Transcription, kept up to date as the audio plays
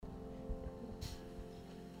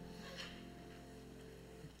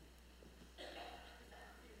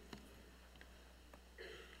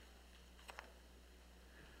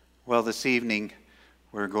Well, this evening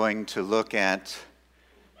we're going to look at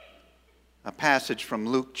a passage from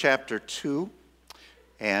Luke chapter 2,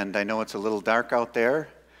 and I know it's a little dark out there,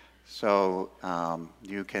 so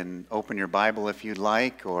you can open your Bible if you'd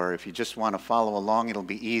like, or if you just want to follow along, it'll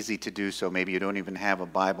be easy to do so. Maybe you don't even have a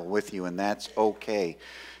Bible with you, and that's okay.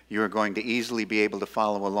 You are going to easily be able to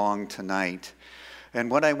follow along tonight. And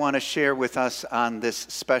what I want to share with us on this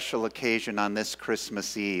special occasion, on this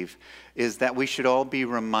Christmas Eve, is that we should all be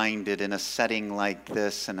reminded in a setting like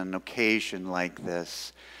this and an occasion like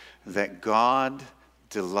this, that God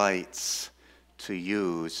delights to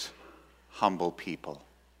use humble people.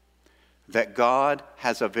 That God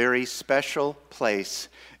has a very special place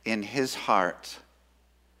in His heart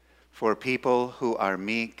for people who are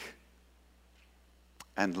meek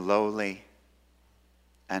and lowly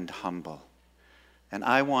and humble. And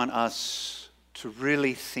I want us to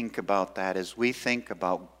really think about that as we think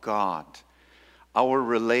about God, our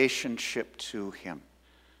relationship to Him,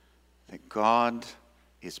 that God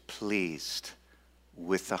is pleased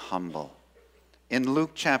with the humble. In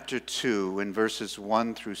Luke chapter 2, in verses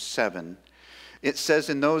 1 through 7, it says,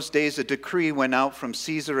 "In those days a decree went out from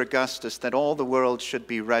Caesar Augustus that all the world should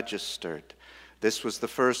be registered. This was the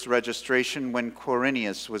first registration when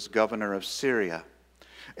Quirinius was governor of Syria.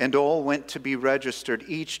 And all went to be registered,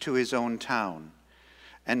 each to his own town.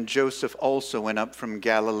 And Joseph also went up from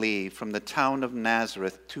Galilee, from the town of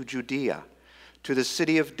Nazareth to Judea, to the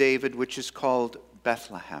city of David, which is called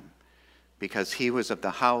Bethlehem, because he was of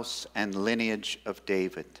the house and lineage of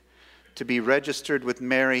David, to be registered with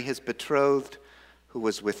Mary, his betrothed, who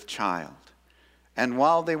was with child. And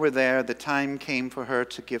while they were there, the time came for her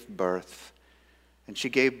to give birth. And she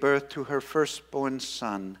gave birth to her firstborn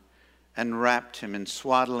son, and wrapped him in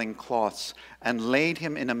swaddling cloths, and laid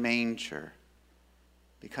him in a manger,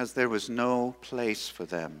 because there was no place for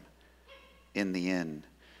them in the inn."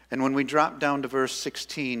 And when we drop down to verse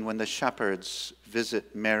 16, when the shepherds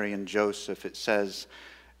visit Mary and Joseph, it says,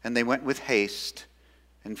 "And they went with haste,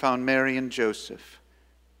 and found Mary and Joseph,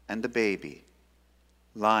 and the baby,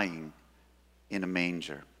 lying in a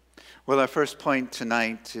manger." Well, our first point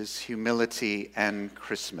tonight is humility and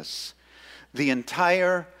Christmas. The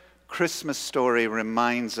entire Christmas story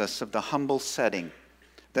reminds us of the humble setting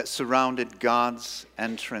that surrounded God's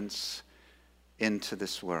entrance into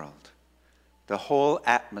this world. The whole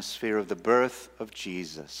atmosphere of the birth of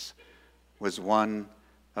Jesus was one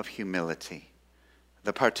of humility.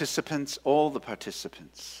 The participants, all the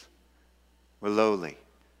participants, were lowly,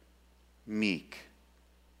 meek,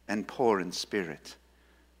 and poor in spirit.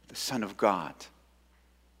 The Son of God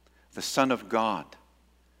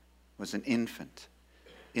was an infant,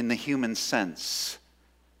 in the human sense,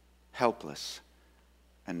 helpless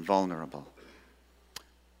and vulnerable.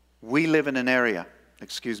 We live in an era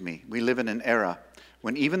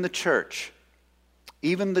when even the church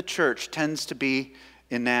tends to be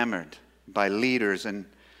enamored by leaders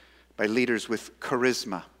with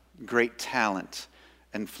charisma, great talent,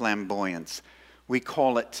 and flamboyance. We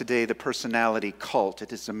call it today the personality cult.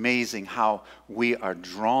 It is amazing how we are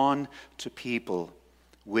drawn to people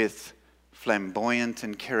with flamboyant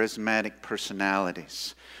and charismatic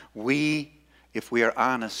personalities. If we are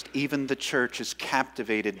honest, even the church is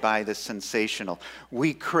captivated by the sensational.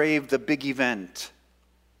 We crave the big event.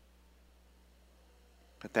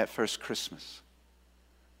 But that first Christmas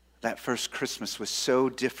was so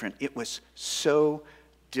different. It was so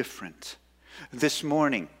different. This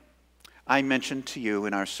morning, I mentioned to you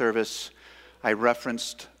in our service, I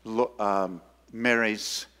referenced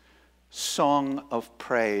Mary's song of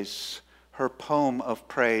praise, her poem of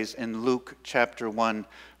praise in Luke chapter 1,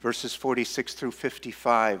 verses 46 through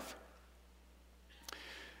 55,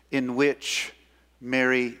 in which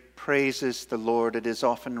Mary praises the Lord. It is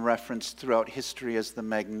often referenced throughout history as the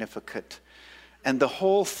Magnificat. And the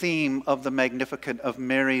whole theme of the Magnificat, of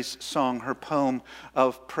Mary's song, her poem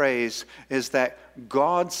of praise, is that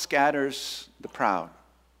God scatters the proud,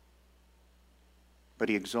 but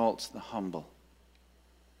He exalts the humble.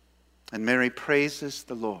 And Mary praises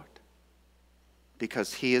the Lord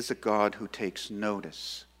because He is a God who takes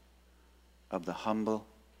notice of the humble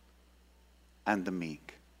and the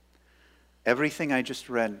meek. Everything I just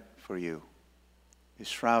read for you is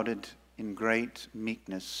shrouded in great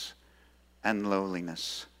meekness and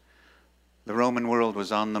lowliness. The Roman world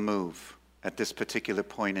was on the move at this particular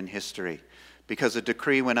point in history because a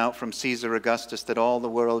decree went out from Caesar Augustus that all the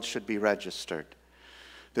world should be registered.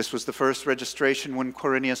 This was the first registration when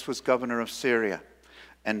Quirinius was governor of Syria.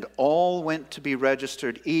 And all went to be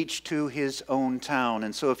registered, each to his own town.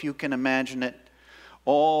 And so if you can imagine it,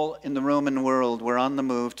 All in the Roman world were on the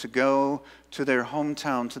move to go to their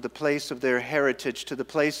hometown, to the place of their heritage, to the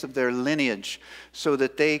place of their lineage, so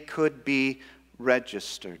that they could be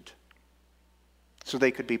registered, so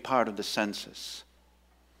they could be part of the census.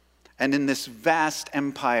 And in this vast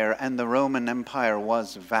empire, and the Roman Empire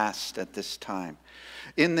was vast at this time,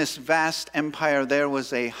 in this vast empire there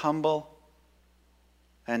was a humble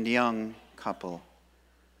and young couple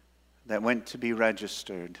that went to be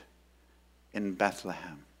registered in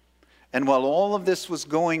Bethlehem. And while all of this was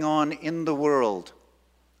going on in the world,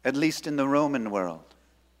 at least in the Roman world,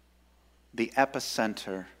 the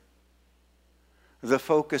epicenter, the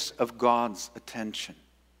focus of God's attention,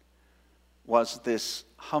 was this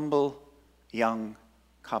humble young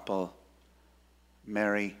couple,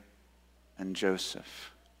 Mary and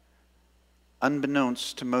Joseph.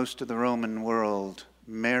 Unbeknownst to most of the Roman world,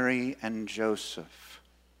 Mary and Joseph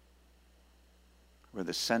were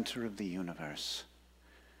the center of the universe.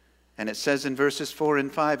 And it says in verses 4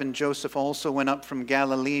 and 5, "And Joseph also went up from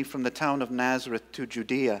Galilee, from the town of Nazareth to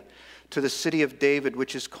Judea, to the city of David,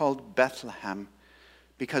 which is called Bethlehem,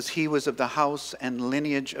 because he was of the house and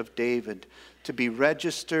lineage of David, to be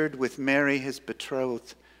registered with Mary his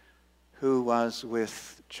betrothed, who was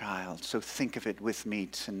with child." So think of it with me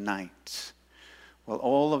tonight. While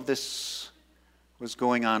all of this was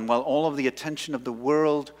going on, while all of the attention of the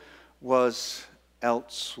world was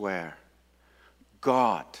elsewhere,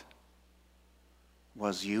 God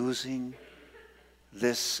was using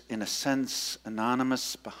this, in a sense,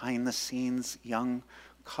 anonymous, behind-the-scenes young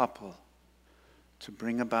couple to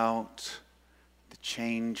bring about the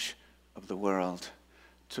change of the world,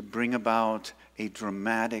 to bring about a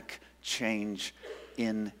dramatic change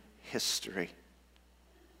in history.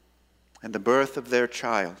 And the birth of their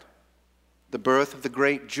child, the birth of the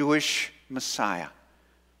great Jewish Messiah,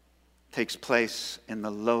 takes place in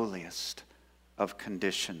the lowliest of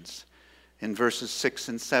conditions. In verses 6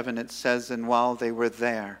 and 7 it says, "And while they were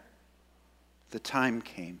there, the time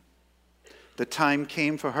came. The time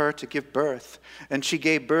came for her to give birth. And she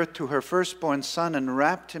gave birth to her firstborn son, and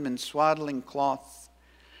wrapped him in swaddling cloths,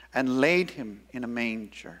 and laid him in a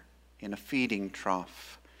manger, in a feeding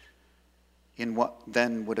trough, in what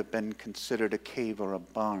then would have been considered a cave or a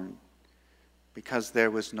barn, because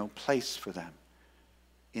there was no place for them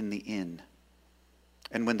in the inn.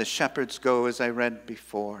 And when the shepherds go, as I read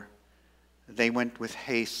before, they went with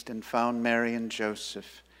haste and found Mary and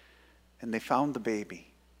Joseph, and they found the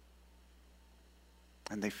baby.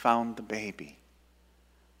 And they found the baby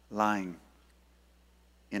lying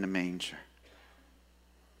in a manger."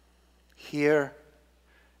 Here,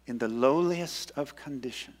 in the lowliest of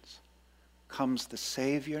conditions, comes the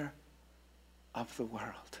Savior of the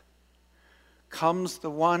world. Comes the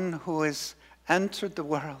one who has entered the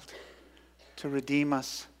world to redeem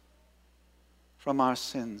us from our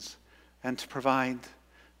sins and to provide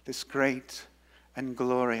this great and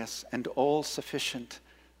glorious and all-sufficient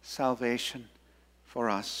salvation for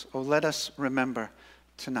us. Oh, let us remember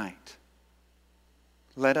tonight.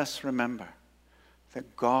 Let us remember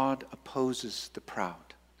that God opposes the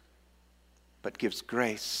proud, but gives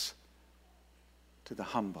grace to the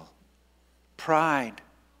humble. Pride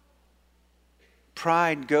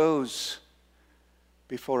goes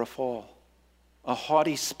before a fall, a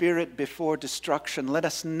haughty spirit before destruction. Let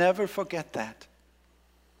us never forget that.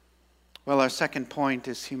 Well, our second point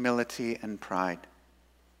is humility and pride.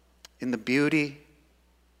 In the beauty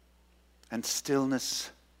and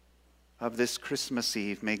stillness of this Christmas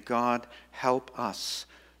Eve, may God help us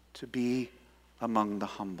to be among the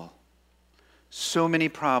humble. So many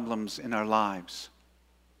problems in our lives,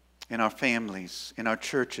 in our families, in our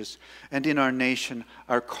churches, and in our nation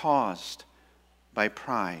are caused by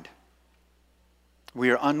pride. We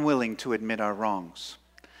are unwilling to admit our wrongs.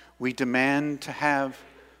 We demand to have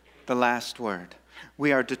the last word.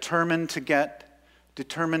 We are determined to get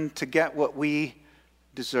what we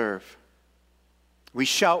deserve. We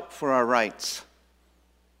shout for our rights.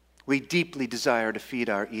 We deeply desire to feed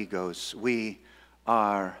our egos. We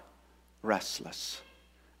are restless.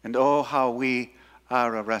 And oh, how we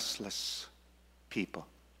are a restless people.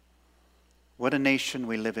 What a nation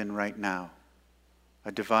we live in right now.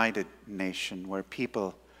 A divided nation where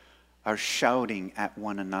people are shouting at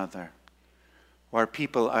one another, where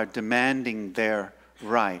people are demanding their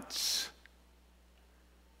rights,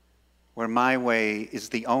 where my way is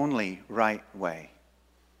the only right way.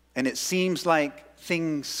 And it seems that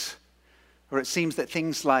things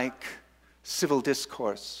like civil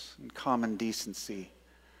discourse and common decency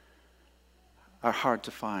are hard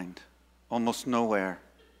to find, almost nowhere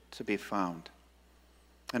to be found.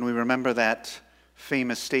 And we remember that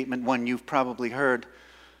famous statement, one you've probably heard,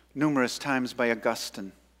 numerous times by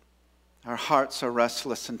Augustine. Our hearts are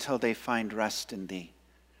restless until they find rest in thee.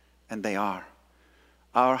 And they are.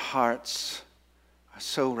 Our hearts are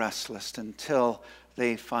so restless until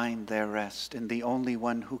they find their rest in the only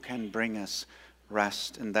one who can bring us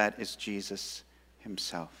rest, and that is Jesus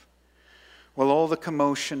himself. Well, all the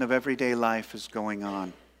commotion of everyday life is going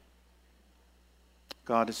on.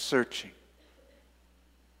 God is searching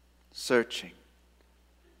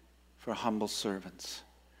for humble servants.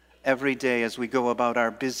 Every day as we go about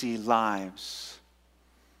our busy lives,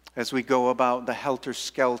 as we go about the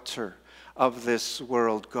helter-skelter of this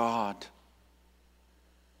world, God,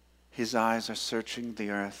 his eyes are searching the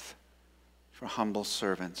earth for humble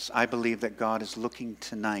servants. I believe that God is looking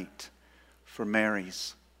tonight for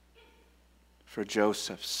Marys, for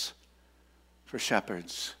Josephs, for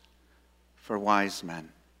shepherds, for wise men.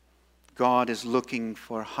 God is looking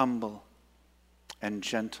for humble and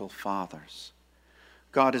gentle fathers.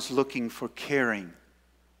 God is looking for caring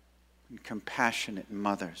and compassionate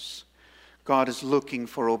mothers. God is looking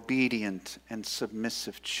for obedient and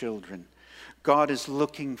submissive children. God is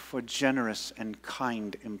looking for generous and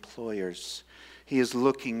kind employers. He is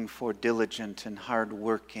looking for diligent and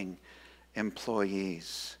hardworking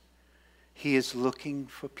employees. He is looking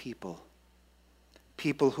for people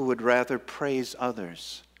who would rather praise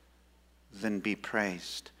others than be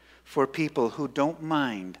praised, for people who don't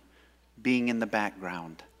mind being in the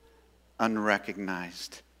background,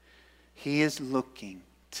 unrecognized. He is looking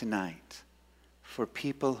tonight for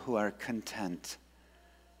people who are content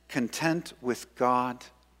with God,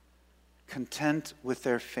 content with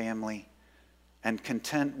their family, and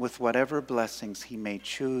content with whatever blessings he may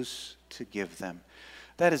choose to give them.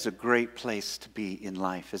 That is a great place to be in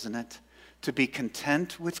life, isn't it? To be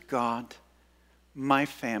content with God, my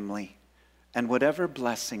family, and whatever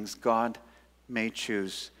blessings God may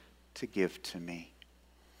choose to give to me.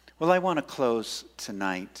 Well, I want to close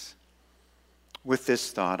tonight with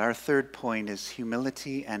this thought. Our third point is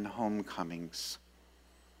humility and homecomings.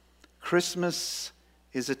 Christmas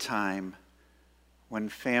is a time when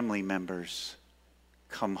family members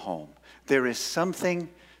come home. There is something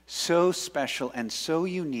so special and so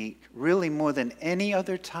unique, really more than any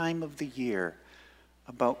other time of the year,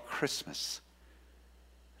 about Christmas.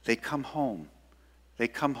 They come home. They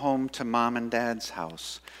come home to mom and dad's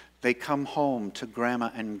house. They come home to grandma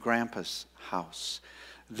and grandpa's house.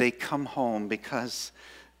 They come home because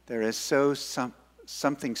there is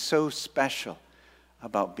something so special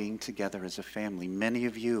about being together as a family. Many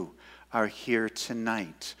of you are here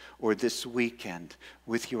tonight or this weekend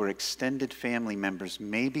with your extended family members.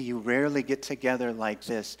 Maybe you rarely get together like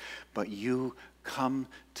this, but you come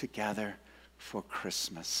together for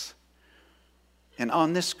Christmas. And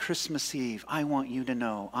on this Christmas Eve, I want you to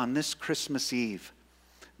know, on this Christmas Eve,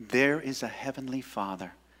 there is a heavenly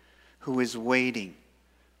Father who is waiting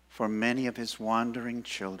for many of his wandering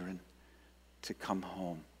children to come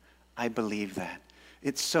home. I believe that.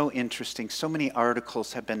 It's so interesting. So many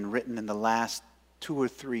articles have been written in the last 2 or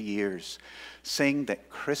 3 years saying that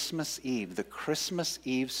Christmas Eve, the Christmas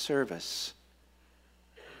Eve service,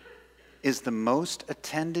 is the most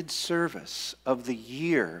attended service of the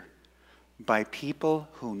year by people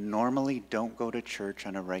who normally don't go to church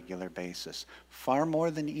on a regular basis, far more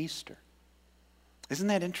than Easter. Isn't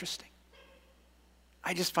that interesting?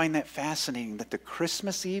 I just find that fascinating that the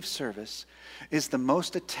Christmas Eve service is the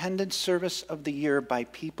most attended service of the year by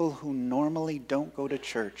people who normally don't go to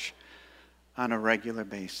church on a regular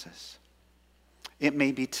basis. It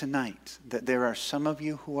may be tonight that there are some of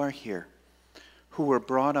you who are here who were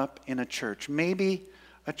brought up in a church, maybe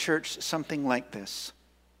a church something like this,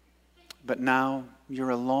 but now you're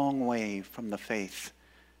a long way from the faith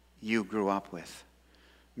you grew up with.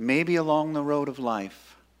 Maybe along the road of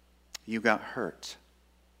life you got hurt.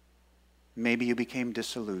 Maybe you became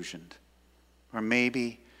disillusioned, or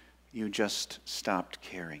maybe you just stopped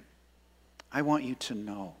caring. I want you to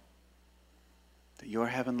know that your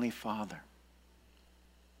Heavenly Father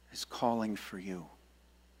is calling for you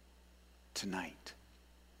tonight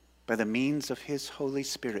by the means of His Holy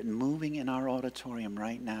Spirit moving in our auditorium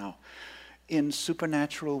right now in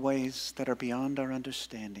supernatural ways that are beyond our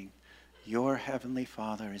understanding. Your Heavenly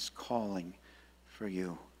Father is calling for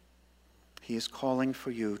you. He is calling for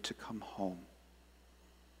you to come home.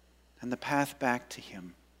 And the path back to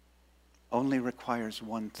Him only requires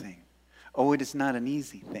one thing. Oh, it is not an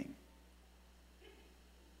easy thing,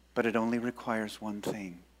 but it only requires one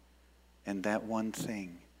thing, and that one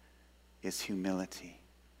thing is humility.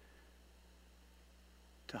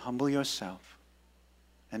 To humble yourself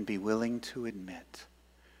and be willing to admit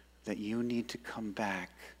that you need to come back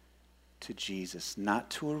to Jesus, not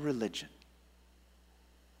to a religion,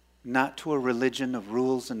 not to a religion of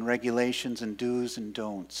rules and regulations and do's and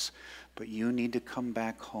don'ts, but you need to come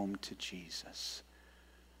back home to Jesus,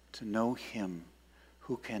 to know him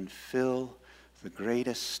who can fill the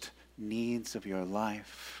greatest needs of your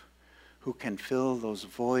life, who can fill those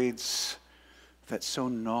voids that so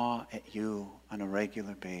gnaw at you on a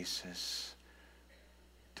regular basis,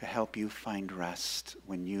 to help you find rest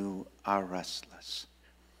when you are restless.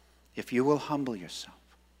 If you will humble yourself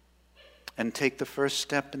and take the first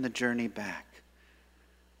step in the journey back,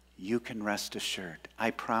 you can rest assured.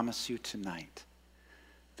 I promise you tonight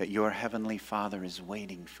that your Heavenly Father is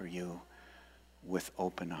waiting for you with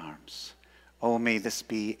open arms. Oh, may this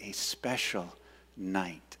be a special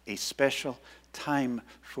night, a special time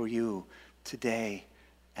for you today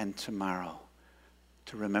and tomorrow,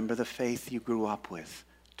 to remember the faith you grew up with,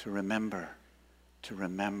 to remember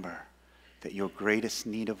that your greatest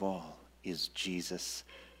need of all is Jesus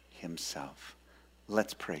himself.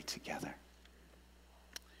 Let's pray together.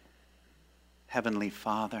 Heavenly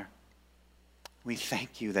Father, we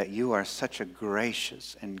thank you that you are such a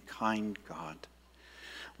gracious and kind God.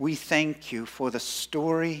 We thank you for the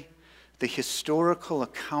story, the historical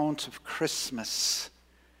account of Christmas,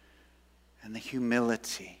 and the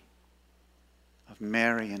humility of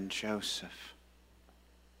Mary and Joseph,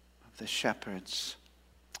 of the shepherds,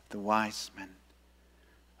 the wise men,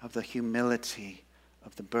 of the humility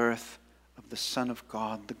of the birth of the Son of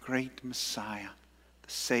God, the great Messiah,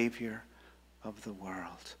 the Savior of the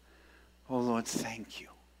world. Oh Lord, thank you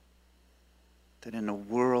that in a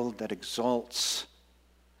world that exalts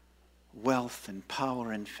wealth and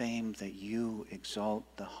power and fame, that you exalt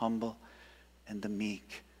the humble and the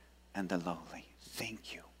meek and the lowly.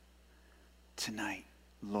 Thank you. Tonight,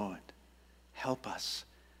 Lord, help us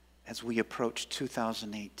as we approach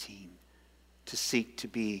 2018 to seek to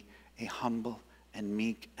be a humble and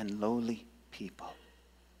meek and lowly people,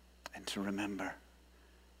 and to remember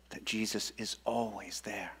that Jesus is always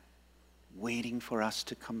there, waiting for us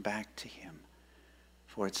to come back to him.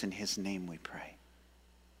 For it's in his name we pray.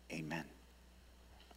 Amen.